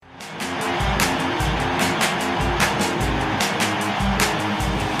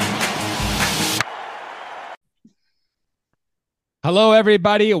Hello,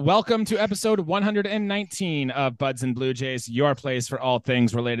 everybody. Welcome to episode 119 of Buds and Blue Jays, your place for all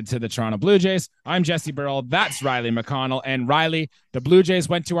things related to the Toronto Blue Jays. I'm Jesse Burrell. That's Riley McConnell. And Riley, the Blue Jays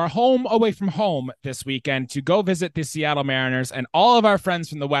went to our home away from home this weekend to go visit the Seattle Mariners. And all of our friends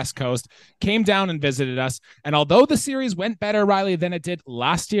from the West Coast came down and visited us. And although the series went better, Riley, than it did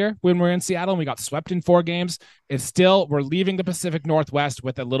last year when we were in Seattle and we got swept in 4 games, it's still, we're leaving the Pacific Northwest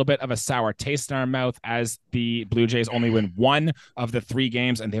with a little bit of a sour taste in our mouth as the Blue Jays only win 1 of the 3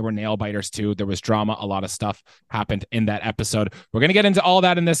 games, and they were nail biters too. There was drama. A lot of stuff happened in that episode. We're going to get into all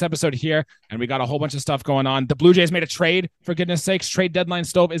that in this episode here, and we got a whole bunch of stuff going on. The Blue Jays made a trade, for goodness sakes. Trade deadline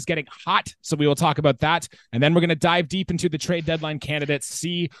stove is getting hot, so we will talk about that. And then we're going to dive deep into the trade deadline candidates,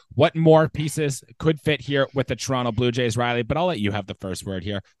 see what more pieces could fit here with the Toronto Blue Jays, Riley. But I'll let you have the first word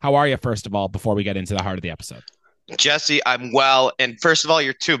here. How are you, first of all, before we get into the heart of the episode? Jesse, I'm well. And first of all,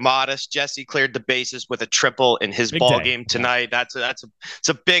 you're too modest. Jesse cleared the bases with a triple in his ball game tonight. Yeah. It's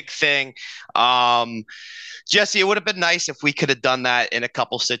a big thing. Jesse, it would have been nice if we could have done that in a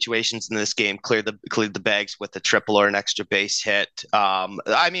couple situations in this game, cleared the bags with a triple or an extra base hit.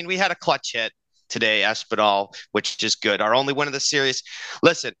 We had a clutch hit today, Espinal, which is good. Our only win of the series.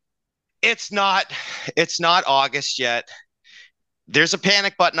 Listen, it's not August yet. There's a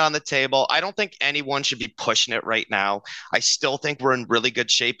panic button on the table. I don't think anyone should be pushing it right now. I still think we're in really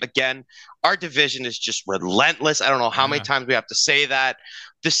good shape. Again, our division is just relentless. I don't know how many times we have to say that.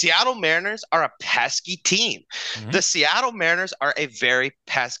 The Seattle Mariners are a pesky team. Mm-hmm. The Seattle Mariners are a very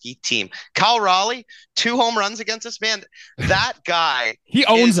pesky team. Kyle Raleigh, 2 home runs against us, man. That guy he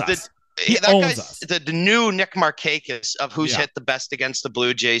owns us. That guy's the new Nick Markakis of who's hit the best against the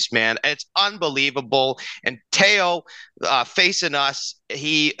Blue Jays, man. It's unbelievable. And Teo facing us,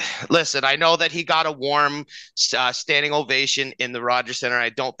 I know that he got a warm standing ovation in the Rogers Center. I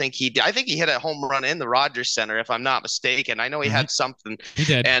think he hit a home run in the Rogers Center, if I'm not mistaken. I know he had something. He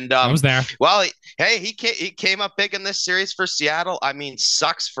did. And I was there. Well, he came up big in this series for Seattle. I mean,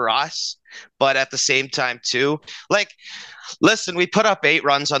 sucks for us, but at the same time too, listen, we put up 8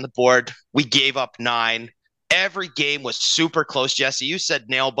 runs on the board. We gave up 9. Every game was super close. Jesse, you said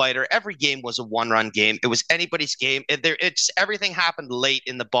nail biter. Every game was a 1-run game. It was anybody's game. Everything happened late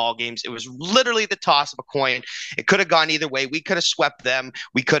in the ball games. It was literally the toss of a coin. It could have gone either way. We could have swept them.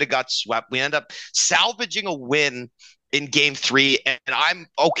 We could have got swept. We end up salvaging a win in game 3, and I'm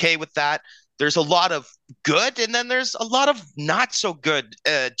okay with that. There's a lot of good, and then there's a lot of not so good,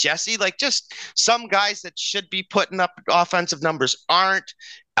 Jesse. Just some guys that should be putting up offensive numbers aren't.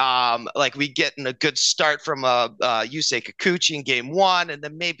 We getting a good start from Yusei Kikuchi in game 1, and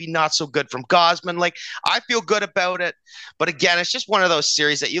then maybe not so good from Gosman. I feel good about it, but again, it's just one of those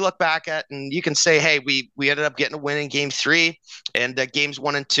series that you look back at and you can say, hey, we ended up getting a win in game 3, and games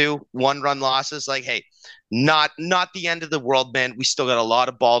 1 and 2, 1-run losses. Hey, not the end of the world, man. We still got a lot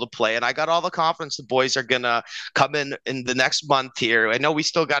of ball to play, and I got all the confidence the boys are gonna come in the next month here. I know we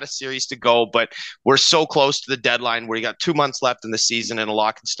still got a series to go, but we're so close to the deadline where you got 2 months left in the season, and a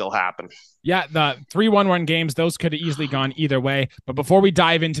lot can still happen. Yeah, the 3 1-1 games, those could have easily gone either way. But before we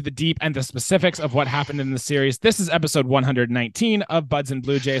dive into the deep and the specifics of what happened in the series, this is episode 119 of Buds and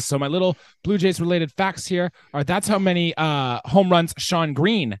Blue Jays. So my little Blue Jays related facts here are that's how many home runs Sean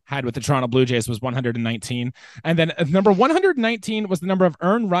Green had with the Toronto Blue Jays was 119. And then number 119 was the number of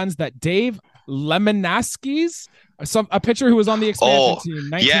earned runs that Dave Lemonaskis, a pitcher who was on the expansion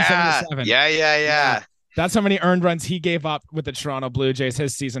team, 1977. Yeah. That's how many earned runs he gave up with the Toronto Blue Jays,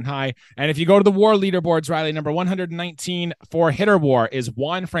 his season high. And if you go to the WAR leaderboards, Riley, number 119 for hitter WAR is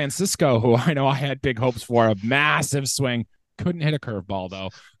Juan Francisco, who I know I had big hopes for, a massive swing. Couldn't hit a curveball, though.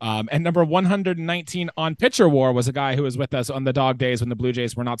 And number 119 on pitcher WAR was a guy who was with us on the dog days when the Blue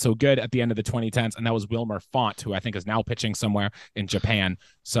Jays were not so good at the end of the 2010s, and that was Wilmer Font, who I think is now pitching somewhere in Japan.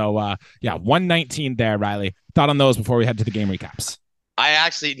 So, 119 there, Riley. Thought on those before we head to the game recaps. I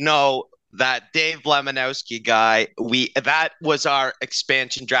actually know that Dave Lemonowski guy, that was our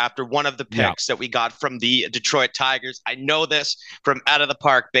expansion draft, or one of the picks that we got from the Detroit Tigers. I know this from Out of the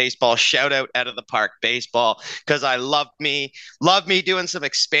Park Baseball. Shout out Out of the Park Baseball, because I love me doing some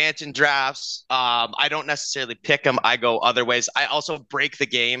expansion drafts. I don't necessarily pick them. I go other ways. I also break the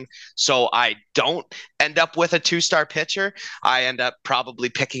game, so I don't end up with a 2-star pitcher. I end up probably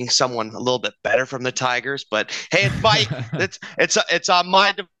picking someone a little bit better from the Tigers. But hey, it's on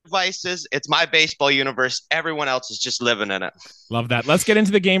my devices. It's my baseball universe. Everyone else is just living in it. Love that. Let's get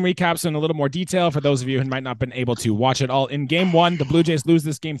into the game recaps in a little more detail for those of you who might not been able to watch it all. In game 1, the Blue Jays lose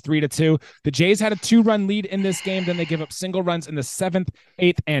this game 3-2. The Jays had a 2-run lead in this game. Then they give up single runs in the 7th,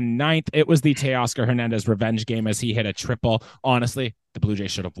 8th, and 9th. It was the Teoscar Hernandez revenge game as he hit a triple. Honestly, The Blue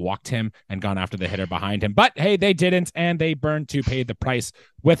Jays should have walked him and gone after the hitter behind him. But hey, they didn't, and they burned to pay the price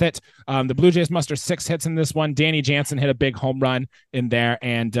with it. The Blue Jays mustered 6 hits in this one. Danny Jansen hit a big home run in there,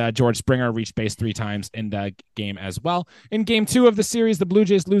 and George Springer reached base 3 times in the game as well. In game 2 of the series, the Blue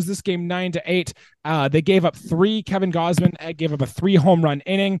Jays lose this game 9-8. They gave up 3. Kevin Gausman gave up a 3 home run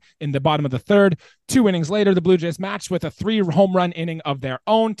inning in the bottom of the third. 2 innings later, the Blue Jays matched with a 3 home run inning of their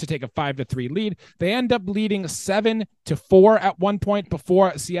own to take a 5-3 lead. They end up leading 7-4 at one point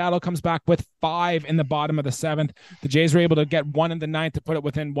before Seattle comes back with 5 in the bottom of the 7th. The Jays were able to get 1 in the 9th to put it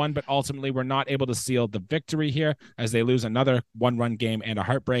within 1, but ultimately were not able to seal the victory here as they lose another 1-run game and a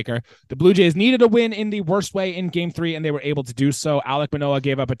heartbreaker. The Blue Jays needed a win in the worst way in game 3, and they were able to do so. Alek Manoah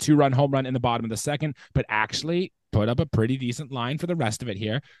gave up a 2-run home run in the bottom of the 2nd, but actually put up a pretty decent line for the rest of it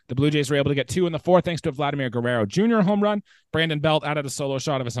here. The Blue Jays were able to get 2 in the 4th thanks to a Vladimir Guerrero Jr. home run. Brandon Belt added a solo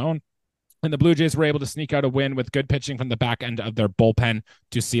shot of his own. And the Blue Jays were able to sneak out a win with good pitching from the back end of their bullpen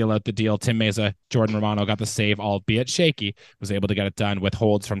to seal out the deal. Tim Meza, Jordan Romano got the save, albeit shaky, was able to get it done with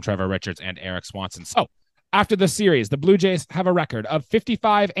holds from Trevor Richards and Eric Swanson. So after the series, the Blue Jays have a record of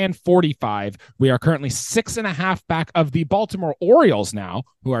 55-45. We are currently 6.5 back of the Baltimore Orioles now,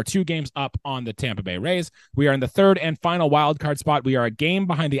 who are 2 games up on the Tampa Bay Rays. We are in the 3rd and final wildcard spot. We are a game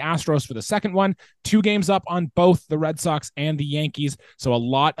behind the Astros for the 2nd one, 2 games up on both the Red Sox and the Yankees. So a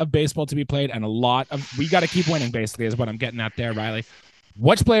lot of baseball to be played and we got to keep winning, basically, is what I'm getting at there, Riley.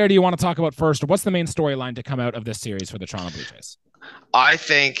 Which player do you want to talk about first? Or what's the main storyline to come out of this series for the Toronto Blue Jays? I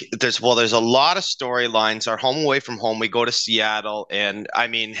think there's a lot of storylines. Our home away from home, we go to Seattle, and I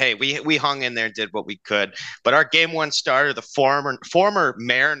mean, hey, we hung in there and did what we could. But our game 1 starter, the former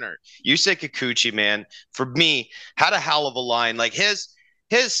Mariner, Yusei Kikuchi, man, for me, had a hell of a line. Like his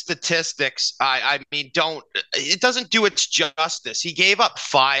statistics, I mean, it doesn't do its justice. He gave up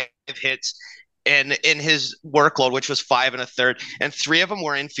 5 hits in his workload, which was 5 1/3, and 3 of them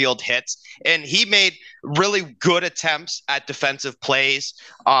were infield hits. And he made really good attempts at defensive plays.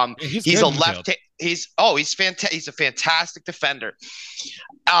 He's a left. He's fantastic. He's a fantastic defender.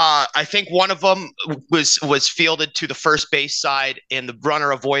 I think one of them was fielded to the first base side, and the runner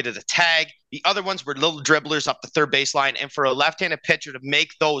avoided a tag. The other ones were little dribblers up the third baseline. And for a left-handed pitcher to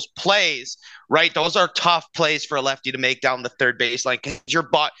make those plays, right, those are tough plays for a lefty to make down the third baseline. Because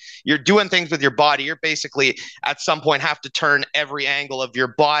you're doing things with your body. You're basically at some point have to turn every angle of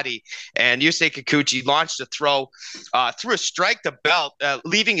your body. And Yusei Kikuchi launched a throw, threw a strike to Belt,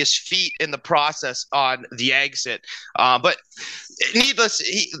 leaving his feet in the process on the exit. But needless,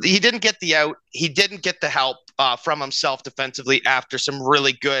 he didn't get the out. He didn't get the help from himself defensively after some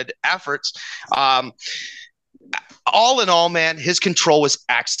really good efforts. All in all, man, his control was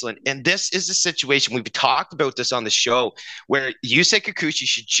excellent. And this is the situation, we've talked about this on the show, where Yusei Kikuchi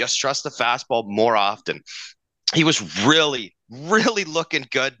should just trust the fastball more often. He was really, really looking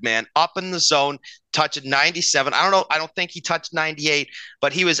good, man. Up in the zone, touching 97. I don't know. I don't think he touched 98,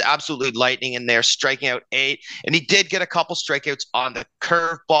 but he was absolutely lightning in there, striking out 8. And he did get a couple strikeouts on the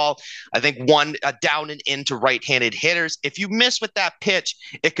curveball. I think one down and into right-handed hitters. If you miss with that pitch,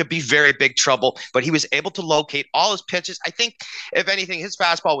 it could be very big trouble. But he was able to locate all his pitches. I think, if anything, his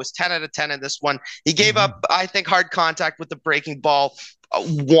fastball was 10 out of 10 in this one. He gave up, I think, hard contact with the breaking ball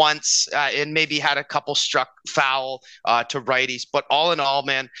once, and maybe had a couple struck foul to righties. But all in all,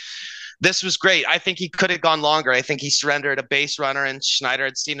 man, this was great. I think he could have gone longer. I think he surrendered a base runner, and Schneider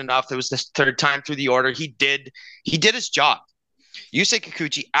had seen enough. It was the 3rd time through the order. He did his job. Yusei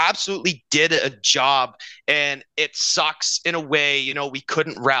Kikuchi absolutely did a job, and it sucks in a way. You know, we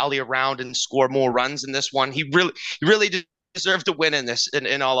couldn't rally around and score more runs in this one. He really deserved to win in this,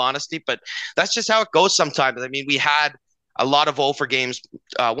 in all honesty. But that's just how it goes sometimes. I mean, we had a lot of 0 for games,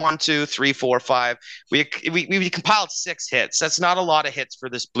 1, 2, 3, 4, 5. We compiled 6 hits. That's not a lot of hits for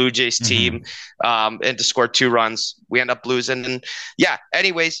this Blue Jays team, and to score 2 runs, we end up losing. And yeah,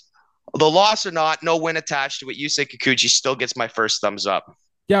 anyways, the loss or not, no win attached to it. Yusei Kikuchi still gets my first thumbs up.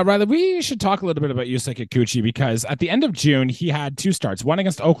 Yeah, Riley, we should talk a little bit about Yusei Kikuchi, because at the end of June, he had 2 starts, one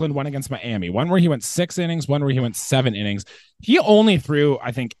against Oakland, one against Miami, one where he went 6 innings, one where he went 7 innings. He only threw,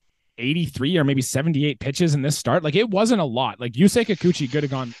 I think, 83 or maybe 78 pitches in this start. Like, it wasn't a lot. Like, Yusei Kikuchi could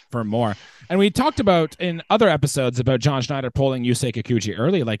have gone for more. And we talked about in other episodes about John Schneider pulling Yusei Kikuchi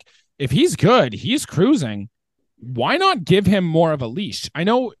early. Like, if he's good, he's cruising, why not give him more of a leash? I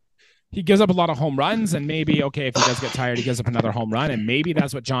know he gives up a lot of home runs, and maybe, okay, if he does get tired, he gives up another home run, and maybe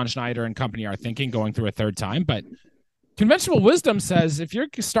that's what John Schneider and company are thinking going through a 3rd time. But conventional wisdom says if your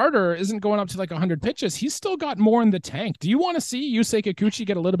starter isn't going up to like 100 pitches, he's still got more in the tank. Do you want to see Yusei Kikuchi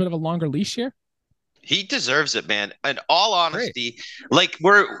get a little bit of a longer leash here? He deserves it, man. In all Great. honesty, like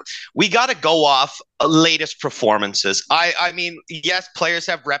we got to go off latest performances. I mean, yes, players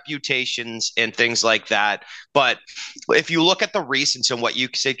have reputations and things like that, but if you look at the recents and what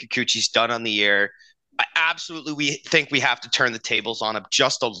Yusei Kikuchi's done on the air, absolutely we think we have to turn the tables on him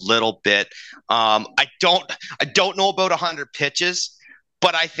just a little bit. I don't know about 100 pitches,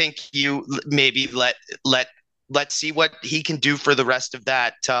 but I think you maybe let's see what he can do for the rest of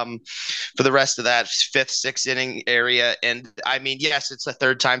that fifth, sixth inning area. And I mean, yes, it's the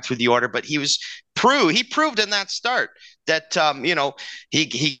third time through the order, but he proved in that start that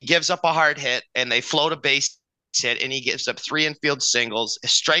he gives up a hard hit and they float a base hit and he gives up three infield singles,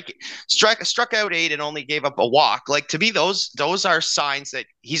 struck out eight and only gave up a walk. Like, to me, those are signs that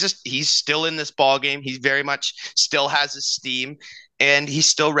he's still in this ball game. He very much still has his steam and he's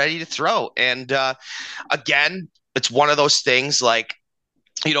still ready to throw. And again, it's one of those things like,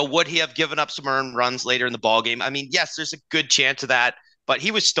 would he have given up some earned runs later in the ball game? I mean, yes, there's a good chance of that, but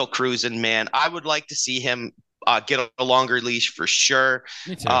he was still cruising, man. I would like to see him get a longer leash for sure.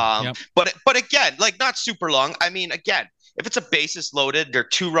 Me too. Yep. But again, like, not super long. I mean, again, if it's a bases loaded, there are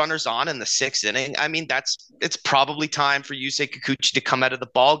two runners on in the sixth inning. I mean, it's probably time for Yusei Kikuchi to come out of the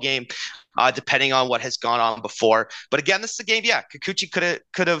ball game, depending on what has gone on before. But again, this is a game. Yeah, Kikuchi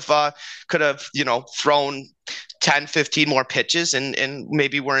could have thrown 10, 15 more pitches and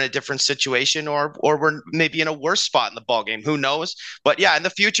maybe we're in a different situation or we're maybe in a worse spot in the ball game. Who knows? But yeah, in the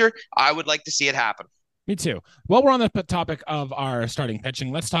future, I would like to see it happen. Me too. While we're on the topic of our starting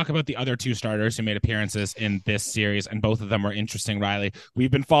pitching, let's talk about the other two starters who made appearances in this series, and both of them were interesting, Riley.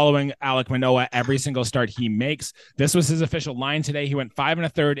 We've been following Alek Manoah every single start he makes. This was his official line today. He went 5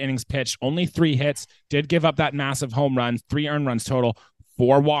 1/3 innings pitched, only 3 hits, did give up that massive home run, 3 earned runs total,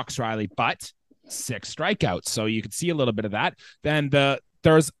 4 walks, Riley, but 6 strikeouts. So you could see a little bit of that. Then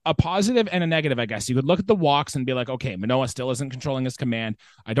there's a positive and a negative, I guess. You could look at the walks and be like, okay, Manoah still isn't controlling his command.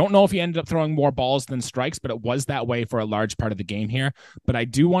 I don't know if he ended up throwing more balls than strikes, but it was that way for a large part of the game here. But I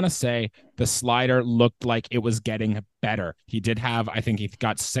do want to say the slider looked like it was getting better. He did have, I think he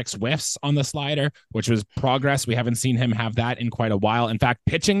got 6 whiffs on the slider, which was progress. We haven't seen him have that in quite a while. In fact,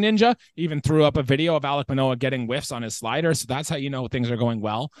 Pitching Ninja even threw up a video of Alek Manoah getting whiffs on his slider. So that's how you know things are going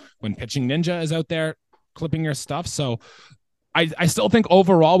well, when Pitching Ninja is out there clipping your stuff. So I still think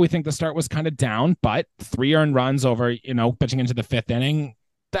overall we think the start was kind of down, but 3 earned runs over, pitching into the 5th inning,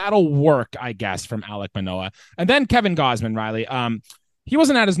 that'll work, I guess, from Alek Manoah. And then Kevin Gausman, Riley. He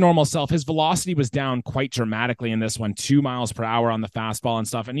wasn't at his normal self. His velocity was down quite dramatically in this one, 2 miles per hour on the fastball and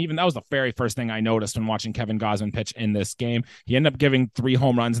stuff. And even that was the very first thing I noticed when watching Kevin Gausman pitch in this game. He ended up giving 3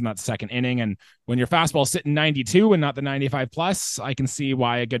 home runs in that second inning. And when your fastball's sitting 92 and not the 95 plus, I can see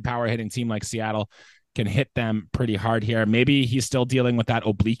why a good power hitting team like Seattle can hit them pretty hard here. Maybe he's still dealing with that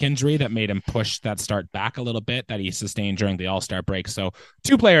oblique injury that made him push that start back a little bit that he sustained during the All-Star break. So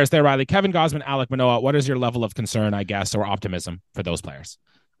 2 players there, Riley. Kevin Gausman, Alek Manoah. What is your level of concern, I guess, or optimism for those players?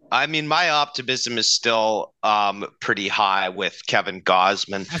 I mean, my optimism is still pretty high with Kevin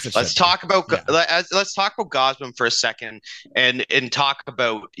Gausman. Let's talk about Gausman for a second and talk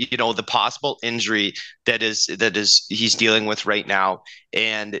about the possible injury that is he's dealing with right now,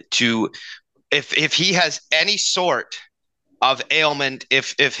 and if he has any sort of ailment,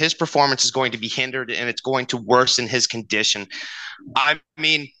 if his performance is going to be hindered and it's going to worsen his condition. I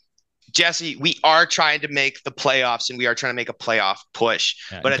mean, Jesse, we are trying to make the playoffs and we are trying to make a playoff push.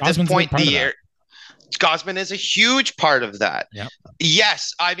 Yeah, but at this point in the year, Gausman is a huge part of that. Yep.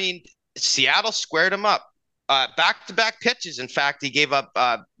 Yes, I mean, Seattle squared him up. Back-to-back pitches. In fact, he gave up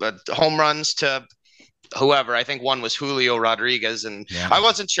home runs to whoever. I think one was Julio Rodriguez, and yeah. I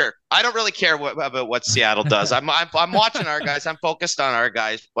wasn't sure. I don't really care about what Seattle does. I'm watching our guys. I'm focused on our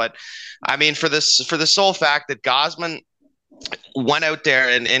guys. But I mean, for the sole fact that Gausman went out there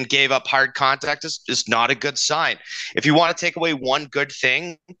and gave up hard contact is not a good sign. If you want to take away one good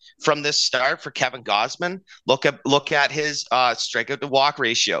thing from this start for Kevin Gausman, look at his strikeout to walk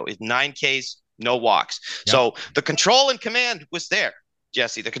ratio. 9 Ks, no walks. Yep. So the control and command was there.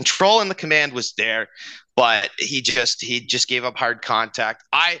 Jesse, the control and the command was there, but he just gave up hard contact.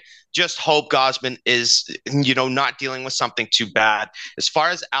 I just hope Gausman is, not dealing with something too bad. As far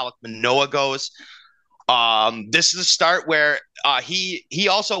as Alek Manoah goes, this is a start where he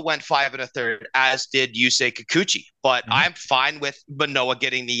also went 5 1/3, as did Yusei Kikuchi. But I'm fine with Manoah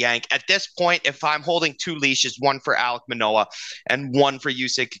getting the yank. At this point, if I'm holding 2 leashes, one for Alek Manoah and one for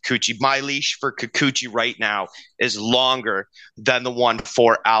Yusei Kikuchi, my leash for Kikuchi right now is longer than the one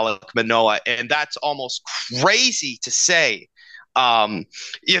for Alek Manoah. And that's almost crazy to say.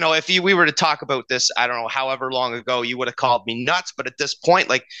 If we were to talk about this, I don't know, however long ago, you would have called me nuts. But at this point,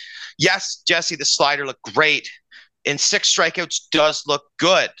 like, yes, Jesse, the slider looked great, and 6 strikeouts does look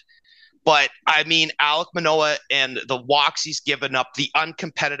good. But I mean, Alek Manoah and the walks he's given up, the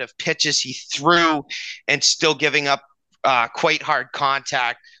uncompetitive pitches he threw, and still giving up quite hard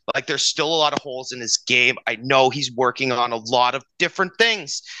contact. Like, there's still a lot of holes in his game. I know he's working on a lot of different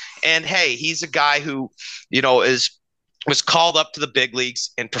things. And hey, he's a guy who, is was called up to the big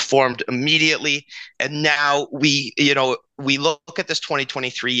leagues and performed immediately. And now we look at this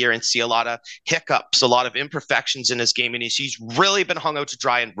 2023 year and see a lot of hiccups, a lot of imperfections in his game, and he's really been hung out to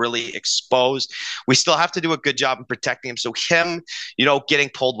dry and really exposed. We still have to do a good job in protecting him. So him, getting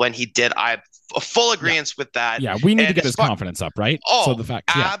pulled when he did, I have a full agreement with that. Yeah, we need to get his confidence up, right? Oh, so the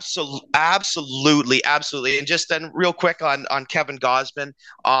fact, absolutely. And just then, real quick on Kevin Gausman.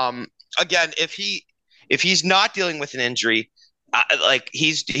 Again, if he's not dealing with an injury,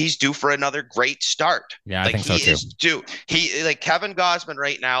 he's due for another great start. Yeah, I think so too. He is due. Kevin Gausman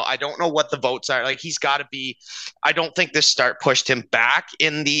right now, I don't know what the votes are. Like, he's got to be. I don't think this start pushed him back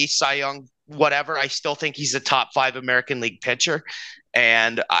in the Cy Young whatever. I still think he's a top 5 American League pitcher.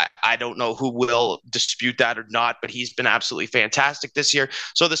 And I don't know who will dispute that or not, but he's been absolutely fantastic this year.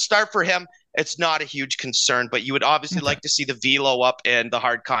 So the start for him, it's not a huge concern, but you would obviously like to see the velo up and the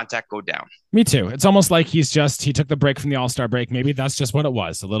hard contact go down. Me too. It's almost like he took the break from the All-Star break. Maybe that's just what it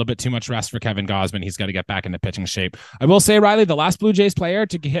was. A little bit too much rest for Kevin Gausman. He's got to get back into pitching shape. I will say, Riley, the last Blue Jays player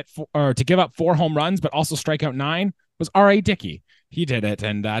to give up 4 home runs, but also strike out 9 was R.A. Dickey. He did it,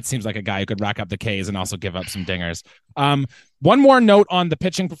 and that seems like a guy who could rack up the Ks and also give up some dingers. One more note on the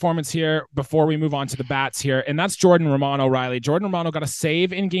pitching performance here before we move on to the bats here, and that's Jordan Romano, Riley. Jordan Romano got a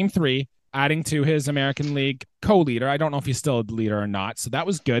save in Game 3, adding to his American League co-leader. I don't know if he's still a leader or not, so that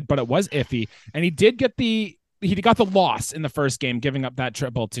was good, but it was iffy. And he got the loss in the first game, giving up that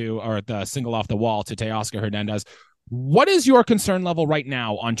the single off the wall to Teoscar Hernandez. What is your concern level right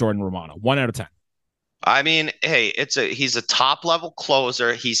now on Jordan Romano? 1 out of 10. I mean, hey, he's a top level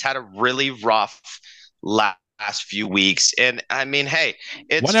closer. He's had a really rough last few weeks, and I mean, hey,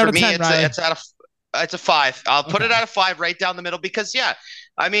 it's 1 out for of me. 10, It's a 5. I'll put it at a 5 right down the middle because, yeah,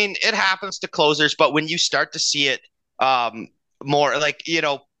 I mean, it happens to closers, but when you start to see it more, like,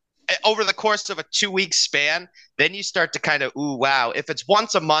 over the course of a 2-week span, then you start to kind of, ooh, wow. If it's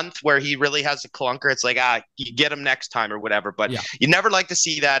once a month where he really has a clunker, it's like, you get him next time or whatever. But you never like to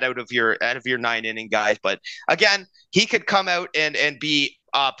see that out of your 9-inning guys. But again, he could come out and be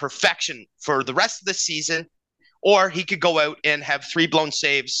perfection for the rest of the season, or he could go out and have 3 blown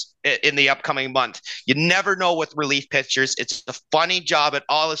saves in the upcoming month. You never know with relief pitchers. It's a funny job. It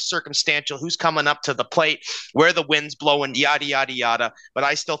all is circumstantial. Who's coming up to the plate, where the wind's blowing, yada, yada, yada. But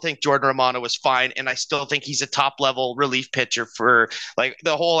I still think Jordan Romano is fine, and I still think he's a top-level relief pitcher for, like,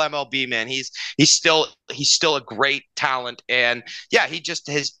 the whole MLB, man. He's still a great talent. And, yeah, he just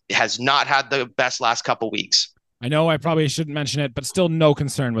has not had the best last couple weeks. I know I probably shouldn't mention it, but still no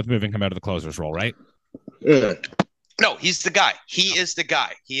concern with moving him out of the closer's role, right? No, he's the guy. He is the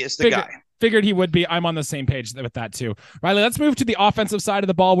guy. Figured he would be. I'm on the same page with that too. Riley, let's move to the offensive side of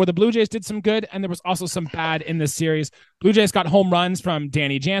the ball where the Blue Jays did some good and there was also some bad in this series. Blue Jays got home runs from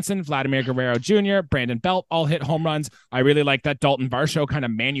Danny Jansen, Vladimir Guerrero Jr., Brandon Belt, all hit home runs. I really like that Dalton Varsho kind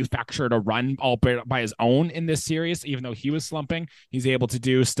of manufactured a run all by his own in this series, even though he was slumping. He's able to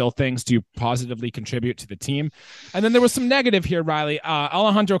do still things to positively contribute to the team. And then there was some negative here, Riley.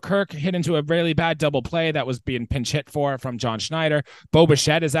 Alejandro Kirk hit into a really bad double play that was being pinch hit from John Schneider. Bo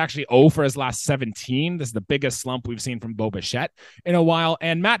Bichette is actually 0 for his last 17. This is the biggest slump we've seen from Bo Bichette in a while.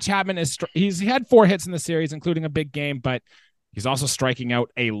 And Matt Chapman he had 4 hits in the series, including a big game, but he's also striking out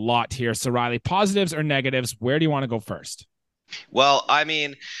a lot here. So Riley, positives or negatives, where do you want to go first? Well, I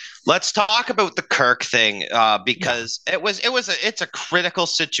mean, let's talk about the Kirk thing because it's a critical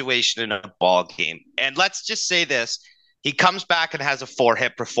situation in a ball game. And let's just say this. He comes back and has a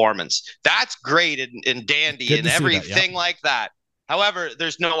 4-hit performance. That's great and dandy and everything like that. However,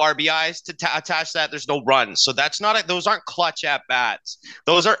 there's no RBIs to attach that. There's no runs. So those aren't clutch at bats.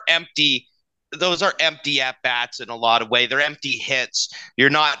 Those are empty at bats in a lot of ways. They're empty hits. You're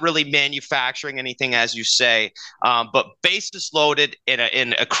not really manufacturing anything, as you say. But bases loaded in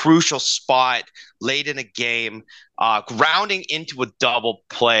a crucial spot late in a game, grounding into a double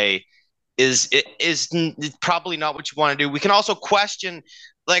play is probably not what you want to do. We can also question,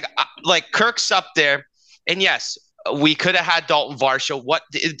 like Kirk's up there, and yes, we could have had Dalton Varsho.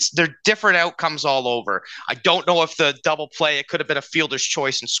 They're different outcomes all over. I don't know if the double play, it could have been a fielder's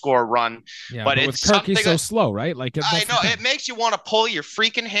choice and score a run. Yeah, but it's Kirk, he's so slow, right? Like I know it makes you want to pull your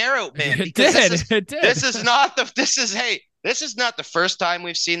freaking hair out, man. It did. This is this is not the first time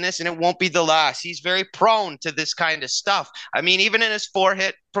we've seen this, and it won't be the last. He's very prone to this kind of stuff. I mean, even in his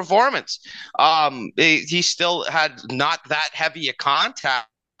 4-hit performance, he still had not that heavy a contact.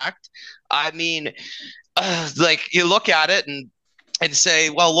 I mean, like you look at it and say,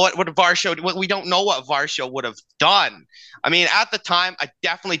 well, what would Varsho? Well, we don't know what Varsho would have done. I mean, at the time, I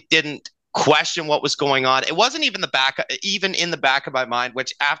definitely didn't question what was going on. It wasn't even in the back of my mind.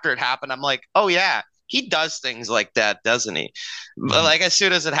 Which after it happened, I'm like, oh yeah, he does things like that, doesn't he? Mhm. Like as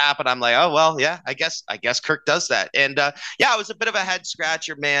soon as it happened, I'm like, oh well, yeah, I guess Kirk does that. And yeah, it was a bit of a head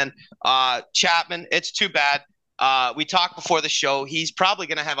scratcher, man. Chapman, it's too bad. We talked before the show. He's probably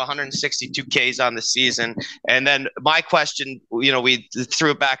going to have 162 Ks on the season. And then my question, we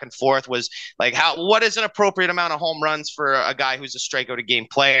threw it back and forth, was like, what is an appropriate amount of home runs for a guy who's a strikeout a game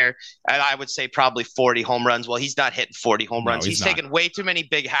player? And I would say probably 40 home runs. Well, he's not hitting 40 home No, runs. He's not. taking way too many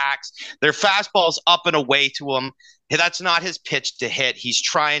big hacks. Their fastball's up and away to him. That's not his pitch to hit. He's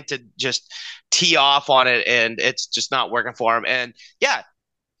trying to just tee off on it, and it's just not working for him. And yeah,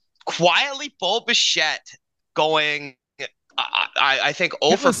 quietly, Bo Bichette going, I think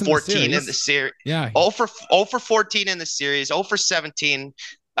 0 for 14 in the series. Yeah. 0 for 14 in the series, 0 for 17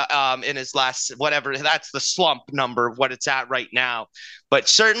 in his last, whatever. That's the slump number of what it's at right now. But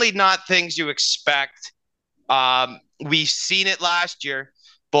certainly not things you expect. We've seen it last year.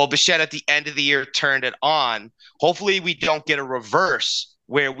 Bo Bichette at the end of the year turned it on. Hopefully we don't get a reverse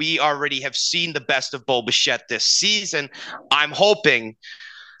where we already have seen the best of Bo Bichette this season. I'm hoping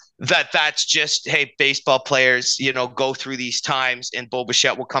that's just, hey, baseball players, go through these times, and Bo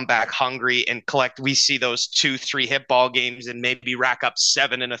Bichette will come back hungry and collect. We see those 2-3 hit ball games and maybe rack up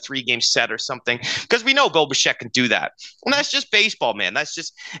 7 in a 3-game set or something, because we know Bo Bichette can do that. And that's just baseball, man. That's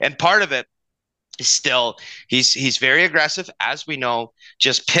just, and part of it is still, he's very aggressive, as we know,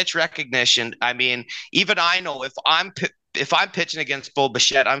 just pitch recognition. I mean, even I know if I'm pitching against Bo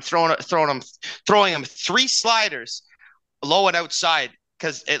Bichette, I'm throwing him 3 sliders low and outside,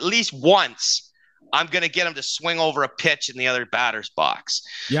 because at least once I'm going to get him to swing over a pitch in the other batter's box.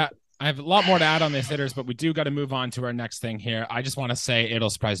 Yeah, I have a lot more to add on this hitters, but we do got to move on to our next thing here. I just want to say it'll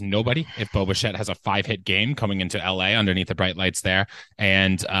surprise nobody if Bo Bichette has a 5-hit game coming into LA underneath the bright lights there.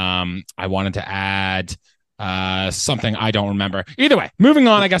 And I wanted to add something I don't remember. Either way, moving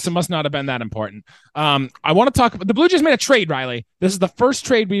on. I guess it must not have been that important. I want to talk about the Blue Jays made a trade, Riley. This is the first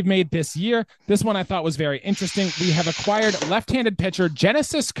trade we've made this year. This one I thought was very interesting. We have acquired left-handed pitcher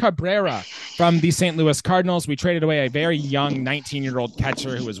Genesis Cabrera from the St. Louis Cardinals. We traded away a very young 19-year-old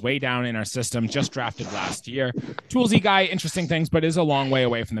catcher who was way down in our system, just drafted last year. Toolsy guy, interesting things, but is a long way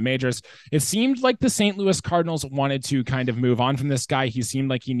away from the majors. It seemed like the St. Louis Cardinals wanted to kind of move on from this guy. He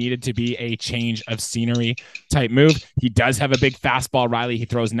seemed like he needed to be a change of scenery type move. He does have a big fastball, Riley. He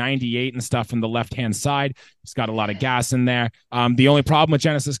throws 98 and stuff from the left-hand side. He's got a lot of gas in there. The only problem with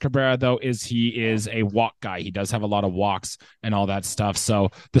Genesis Cabrera, though, is he is a walk guy. He does have a lot of walks and all that stuff. So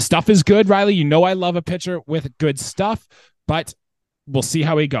the stuff is good, Riley. You know I love a pitcher with good stuff, but we'll see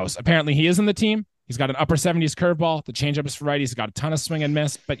how he goes. Apparently, he is in the team. He's got an upper 70s curveball. The changeup is for righties. He's got a ton of swing and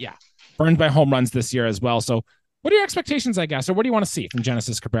miss. But yeah, burned by home runs this year as well. So what are your expectations, I guess, or what do you want to see from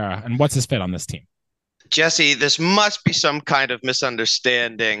Genesis Cabrera, and what's his fit on this team? Jesse, this must be some kind of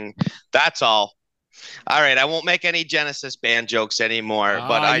misunderstanding. That's all. All right, I won't make any Genesis band jokes anymore,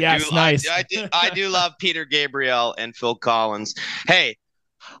 but nice. I do love Peter Gabriel and Phil Collins. Hey,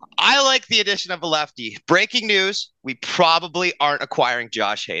 I like the addition of a lefty. Breaking news, we probably aren't acquiring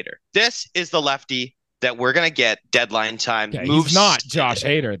Josh Hader. This is the lefty that we're going to get deadline time. Yeah, he's not Josh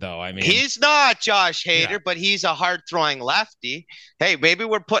Hader, though. I mean, he's not Josh Hader, but he's a hard-throwing lefty. Hey, maybe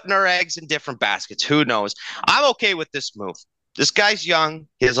we're putting our eggs in different baskets. Who knows? I'm okay with this move. This guy's young.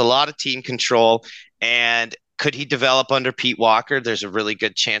 He has a lot of team control. And could he develop under Pete Walker? There's a really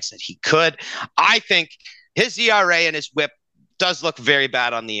good chance that he could. I think his ERA and his whip does look very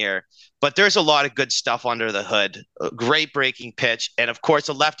bad on the air, but there's a lot of good stuff under the hood. A great breaking pitch. And of course,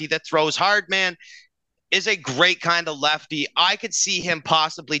 a lefty that throws hard, man, is a great kind of lefty. I could see him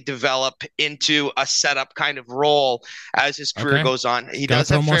possibly develop into a setup kind of role as his career goes on. He does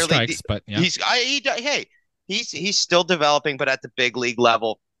have more strikes, but yeah. He's still developing, but at the big league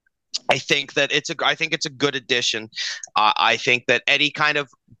level. I think it's a good addition. I think that any kind of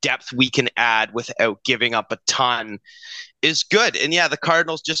depth we can add without giving up a ton is good. And yeah, the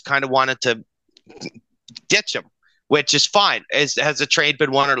Cardinals just kind of wanted to ditch him, which is fine. Has the trade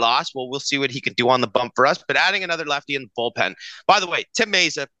been won or lost? Well, we'll see what he can do on the bump for us. But adding another lefty in the bullpen. By the way, Tim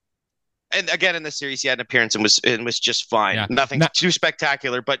Meza, and again in the series he had an appearance and was just fine. Yeah. Nothing too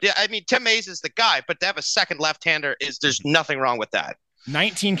spectacular. But yeah, I mean, Tim Meza is the guy. But to have a second left-hander there's nothing wrong with that.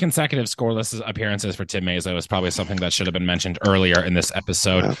 19 consecutive scoreless appearances for Tim Mazzo is probably something that should have been mentioned earlier in this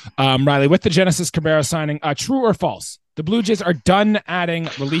episode. Riley, with the Genesis Cabrera signing, true or false? The Blue Jays are done adding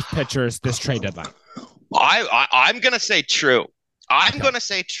relief pitchers this trade deadline. I'm gonna say true. I'm gonna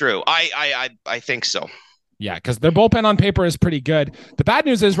say true. I think so. Yeah, because their bullpen on paper is pretty good. The bad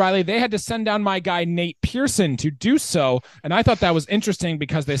news is, Riley, they had to send down my guy, Nate Pearson, to do so. And I thought that was interesting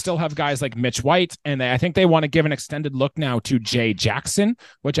because they still have guys like Mitch White, and I think they want to give an extended look now to Jay Jackson,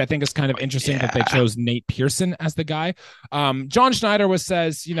 which I think is kind of interesting that they chose Nate Pearson as the guy. John Schneider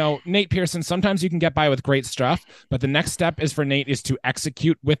says, Nate Pearson, sometimes you can get by with great stuff, but the next step is for Nate is to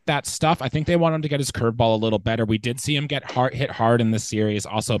execute with that stuff. I think they want him to get his curveball a little better. We did see him get hit hard in this series.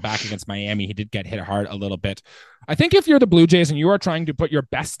 Also back against Miami, he did get hit hard a little bit. I think if you're the Blue Jays and you are trying to put your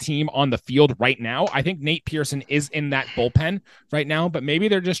best team on the field right now, I think Nate Pearson is in that bullpen right now, but maybe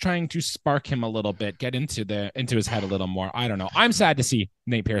they're just trying to spark him a little bit, get into his head a little more. I don't know. I'm sad to see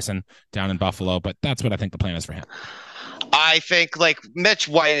Nate Pearson down in Buffalo, but that's what I think the plan is for him. I think like Mitch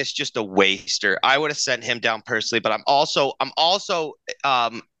White is just a waster. I would have sent him down personally, but I'm also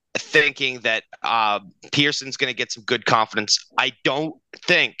thinking that Pearson's going to get some good confidence. I don't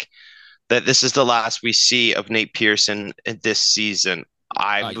think that this is the last we see of Nate Pearson this season.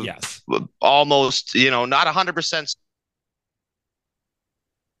 Yes. Almost, not 100%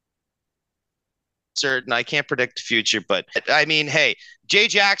 certain. I can't predict the future, but I mean, hey, Jay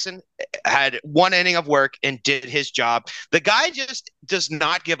Jackson had one inning of work and did his job. The guy just does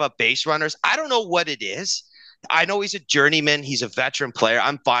not give up base runners. I don't know what it is. I know he's a journeyman. He's a veteran player.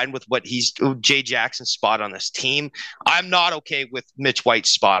 I'm fine with what Jay Jackson's spot on this team. I'm not okay with Mitch White's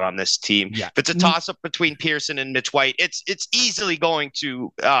spot on this team. Yeah. If it's a toss up between Pearson and Mitch White, it's easily going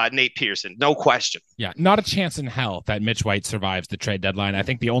to Nate Pearson. No question. Yeah. Not a chance in hell that Mitch White survives the trade deadline. I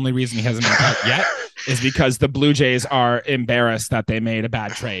think the only reason he hasn't been cut yet is because the Blue Jays are embarrassed that they made a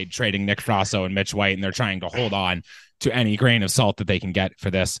bad trade, trading Nick Frasso and Mitch White, and they're trying to hold on to any grain of salt that they can get for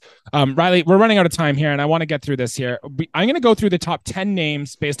this. Riley, we're running out of time here, and I want to get through this here. I'm going to go through the top 10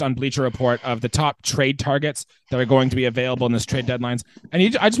 names based on Bleacher Report of the top trade targets that are going to be available in this trade deadlines. And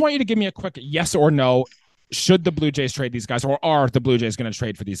I just want you to give me a quick yes or no. Should the Blue Jays trade these guys, or are the Blue Jays going to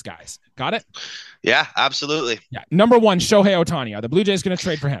trade for these guys? Got it? Yeah, absolutely. Yeah. Number one, Shohei Ohtani. Are the Blue Jays going to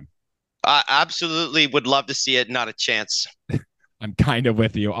trade for him? Absolutely would love to see it. Not a chance. I'm kind of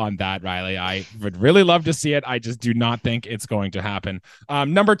with you on that, Riley. I would really love to see it. I just do not think it's going to happen.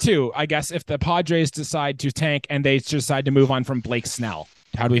 Number two, I guess if the Padres decide to tank and they decide to move on from Blake Snell,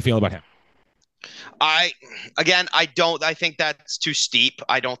 how do we feel about him? I think that's too steep.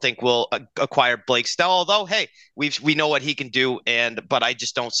 I don't think we'll acquire Blake Snell, although, hey, we know what he can do, but I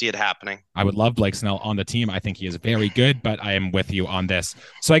just don't see it happening. I would love Blake Snell on the team. I think he is very good, but I am with you on this.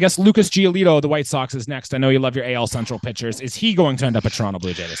 So I guess Lucas Giolito, the White Sox, is next. I know you love your AL Central pitchers. Is he going to end up a Toronto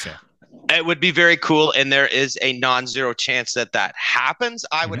Blue Jay this year? It would be very cool, and there is a non-zero chance that happens.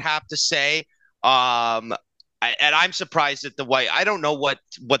 I would have to say, and I'm surprised that I don't know what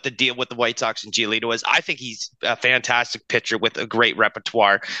the deal with the White Sox and Giolito is. I think he's a fantastic pitcher with a great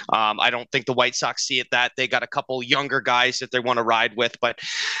repertoire. I don't think the White Sox see it that they got a couple younger guys that they want to ride with, but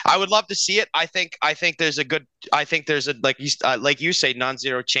I would love to see it. I think there's a like you say,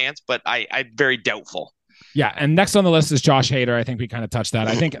 non-zero chance, but I'm very doubtful. Yeah, and next on the list is Josh Hader. I think we kind of touched that.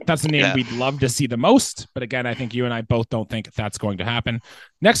 I think that's the name we'd love to see the most. But again, I think you and I both don't think that's going to happen.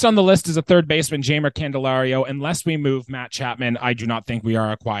 Next on the list is a third baseman, Jeimer Candelario. Unless we move Matt Chapman, I do not think we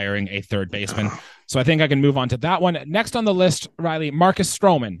are acquiring a third baseman. So I think I can move on to that one. Next on the list, Riley, Marcus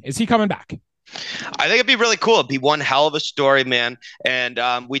Stroman. Is he coming back? I think it'd be really cool. It'd be one hell of a story, man. And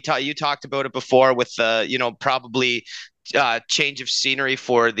you talked about it before with probably change of scenery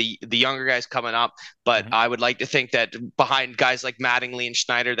for the younger guys coming up. But I would like to think that behind guys like Mattingly and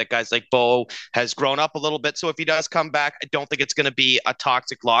Schneider, that guys like Bo has grown up a little bit. So if he does come back, I don't think it's going to be a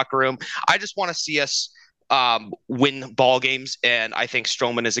toxic locker room. I just want to see us win ball games. And I think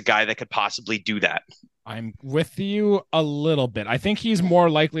Stroman is a guy that could possibly do that. I'm with you a little bit. I think he's more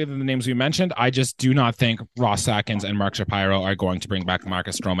likely than the names we mentioned. I just do not think Ross Atkins and Mark Shapiro are going to bring back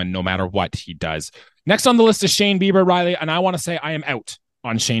Marcus Stroman no matter what he does. Next on the list is Shane Bieber, Riley, and I want to say I am out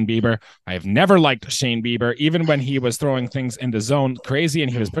on Shane Bieber. I have never liked Shane Bieber, even when he was throwing things in the zone crazy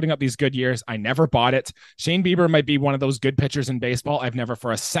and he was putting up these good years. I never bought it. Shane Bieber might be one of those good pitchers in baseball I've never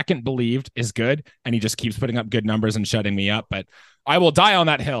for a second believed is good, and he just keeps putting up good numbers and shutting me up. But I will die on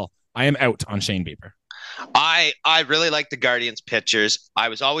that hill. I am out on Shane Bieber. I really like the Guardians pitchers. I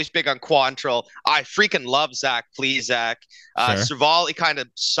was always big on Quantrill. I freaking love Zach Plesac. Sure. Serval, he kind of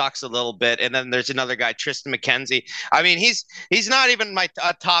sucks a little bit, and then there's another guy, Tristan McKenzie. I mean, he's not even my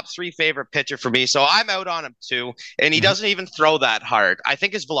top three favorite pitcher for me, so I'm out on him too. And he Mhm. doesn't even throw that hard. I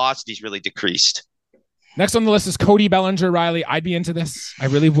think his velocity's really decreased. Next on the list is Cody Bellinger. Riley, I'd be into this. I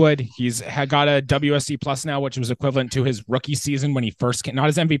really would. He's had got a WSC plus now, which was equivalent to his rookie season when he first came, not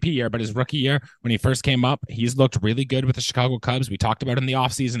his MVP year, but his rookie year when he first came up. He's looked really good with the Chicago Cubs. We talked about in the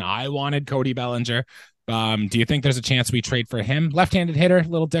offseason. I wanted Cody Bellinger. Do you think there's a chance we trade for him? Left-handed hitter, a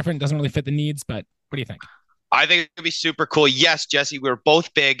little different, doesn't really fit the needs, but what do you think? I think it'd be super cool. Yes, Jesse, we were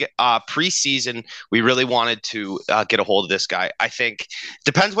both big preseason. We really wanted to get a hold of this guy. I think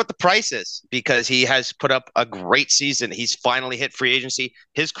depends what the price is because he has put up a great season. He's finally hit free agency.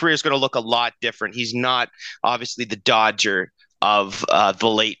 His career is going to look a lot different. He's not obviously the Dodger of the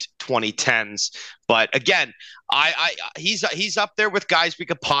late 2010s. But again, he's up there with guys we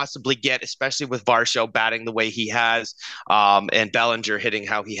could possibly get, especially with Varsho batting the way he has, and Bellinger hitting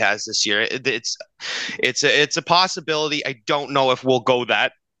how he has this year. It's a possibility. I don't know if we'll go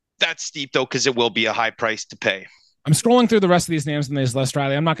that steep though, because it will be a high price to pay. I'm scrolling through the rest of these names in this list,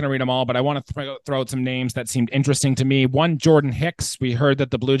 Riley. I'm not going to read them all, but I want to throw out some names that seemed interesting to me. One, Jordan Hicks. We heard that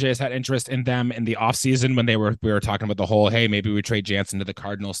the Blue Jays had interest in them in the offseason when we were talking about the whole, hey, maybe we trade Jansen to the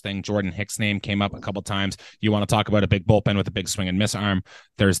Cardinals thing. Jordan Hicks' name came up a couple times. You want to talk about a big bullpen with a big swing and miss arm.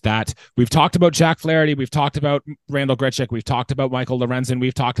 There's that. We've talked about Jack Flaherty. We've talked about Randall Grichuk. We've talked about Michael Lorenzen.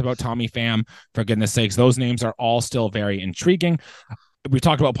 We've talked about Tommy Pham. For goodness sakes, those names are all still very intriguing. We've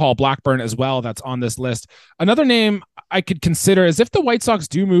talked about Paul Blackburn as well. That's on this list. Another name I could consider is if the White Sox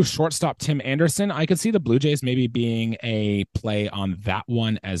do move shortstop Tim Anderson, I could see the Blue Jays maybe being a play on that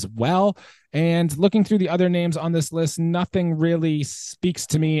one as well. And looking through the other names on this list, nothing really speaks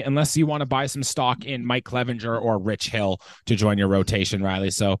to me unless you want to buy some stock in Mike Clevenger or Rich Hill to join your rotation,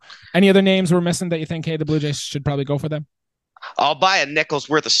 Riley. So any other names we're missing that you think, hey, the Blue Jays should probably go for them? I'll buy a nickel's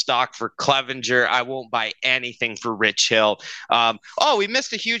worth of stock for Clevenger. I won't buy anything for Rich Hill. We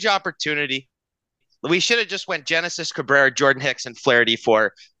missed a huge opportunity. We should have just went Genesis, Cabrera, Jordan Hicks, and Flaherty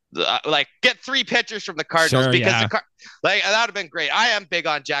for get three pitchers from the Cardinals Sure, because yeah. that would have been great. I am big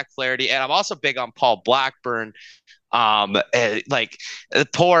on Jack Flaherty, and I'm also big on Paul Blackburn. Poor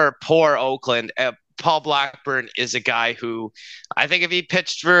Oakland. Paul Blackburn is a guy who I think if he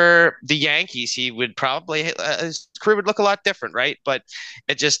pitched for the Yankees, he would probably his career would look a lot different, right? But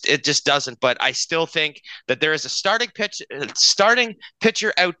it just doesn't. But I still think that there is a starting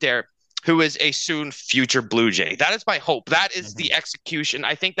pitcher out there who is a soon future Blue Jay. That is my hope. That is the execution.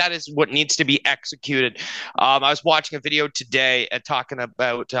 I think that is what needs to be executed. I was watching a video today talking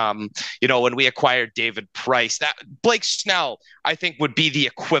about, when we acquired David Price, that Blake Snell, I think would be the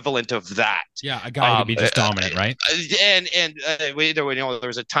equivalent of that. Yeah, a guy to be just dominant, right? There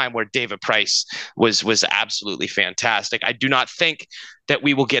was a time where David Price was absolutely fantastic. I do not think that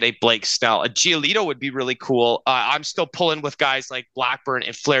we will get a Blake Snell. A Giolito would be really cool. I'm still pulling with guys like Blackburn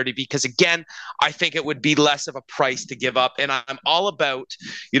and Flaherty because, again, I think it would be less of a price to give up. And I'm all about,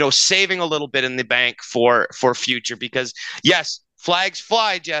 saving a little bit in the bank for future because, yes, flags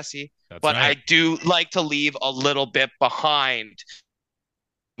fly, Jesse, but right. I do like to leave a little bit behind.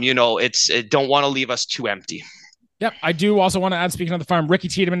 Don't want to leave us too empty. Yep, I do also want to add, speaking of the farm, Ricky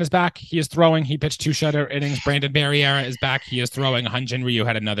Tiedemann is back. He is throwing. He pitched 2 shutout innings. Brandon Barriera is back. He is throwing. Hyun-Jin Ryu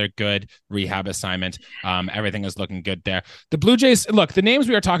had another good rehab assignment. Everything is looking good there. The Blue Jays, look, the names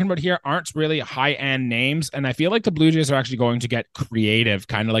we are talking about here aren't really high-end names, and I feel like the Blue Jays are actually going to get creative,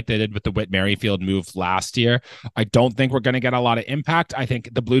 kind of like they did with the Whit Merrifield move last year. I don't think we're going to get a lot of impact. I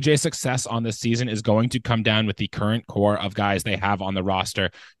think the Blue Jays' success on this season is going to come down with the current core of guys they have on the roster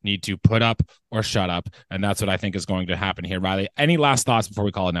need to put up or shut up, and that's what I think is going to happen here. Riley, any last thoughts before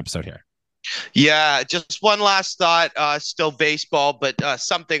we call it an episode here? Yeah, just one last thought, still baseball, but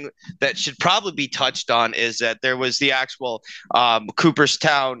something that should probably be touched on is that there was the actual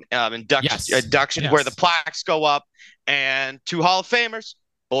Cooperstown induction where the plaques go up, and 2 Hall of Famers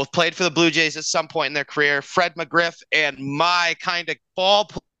both played for the Blue Jays at some point in their career, Fred McGriff and my kind of ball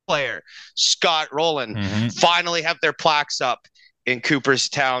player, Scott Rowland, finally have their plaques up in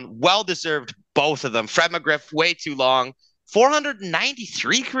Cooperstown. Well-deserved, both of them. Fred McGriff, way too long.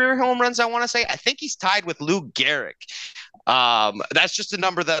 493 career home runs, I want to say. I think he's tied with Lou Gehrig. That's just a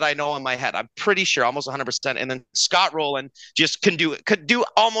number that I know in my head. I'm pretty sure, almost 100%. And then Scott Rowland just could do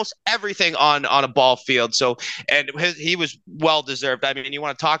almost everything on a ball field. So, and he was well-deserved. I mean, you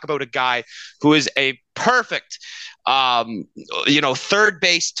want to talk about a guy who is a perfect, third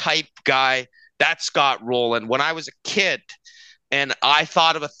base type guy. That's Scott Rowland. When I was a kid, And I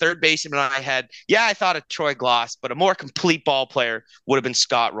thought of a third baseman in my head. Yeah, I thought of Troy Glass, but a more complete ball player would have been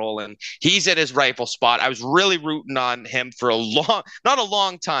Scott Rowland. He's at his rightful spot. I was really rooting on him for not a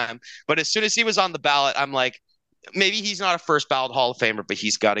long time, but as soon as he was on the ballot, I'm like, maybe he's not a first ballot Hall of Famer, but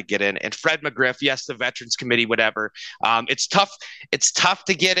he's got to get in. And Fred McGriff, yes, the Veterans Committee, whatever. It's tough. It's tough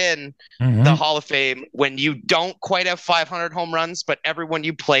to get in the Hall of Fame when you don't quite have 500 home runs, but everyone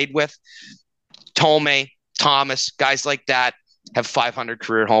you played with, Tomei, Thomas, guys like that, have 500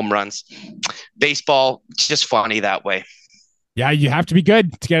 career home runs. Baseball, it's just funny that way. Yeah, you have to be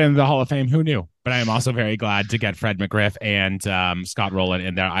good to get into the Hall of Fame. Who knew? But I am also very glad to get Fred McGriff and Scott Rowland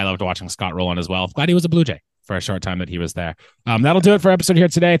in there. I loved watching Scott Rowland as well. Glad he was a Blue Jay for a short time that he was there. That'll do it for episode here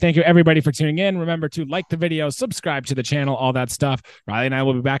today. Thank you everybody for tuning in. Remember to like the video, subscribe to the channel, all that stuff. Riley and I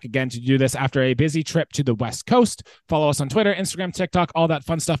will be back again to do this after a busy trip to the West Coast. Follow us on Twitter, Instagram, TikTok, all that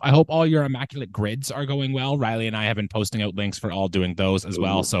fun stuff. I hope all your immaculate grids are going well. Riley and I have been posting out links for all doing those as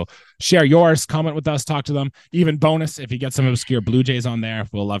well. So share yours, comment with us, talk to them. Even bonus, if you get some obscure Blue Jays on there,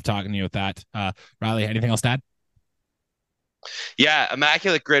 we'll love talking to you with that. Riley, anything else to add? Yeah,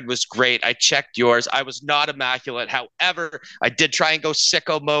 Immaculate Grid was great. I checked yours. I was not immaculate. However, I did try and go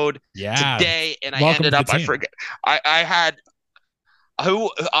sicko mode today, and I ended up, I forget. I had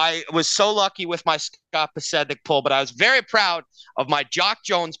who I was so lucky with my Scott Pasednik pull, but I was very proud of my Jock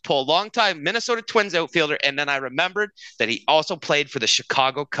Jones pull, longtime Minnesota Twins outfielder. And then I remembered that he also played for the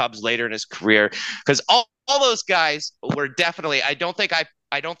Chicago Cubs later in his career, because all those guys were definitely, I don't think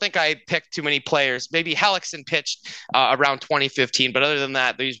I picked too many players. Maybe Hellickson pitched around 2015, but other than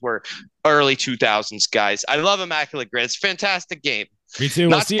that, these were early 2000s guys. I love Immaculate Grid. It's a fantastic game. Me too.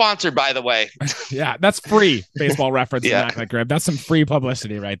 Not sponsored, by the way. Yeah, that's free baseball reference. Yeah. Immaculate Grid. That's some free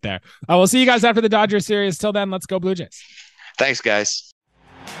publicity right there. We'll see you guys after the Dodgers series. Till then, let's go Blue Jays. Thanks, guys.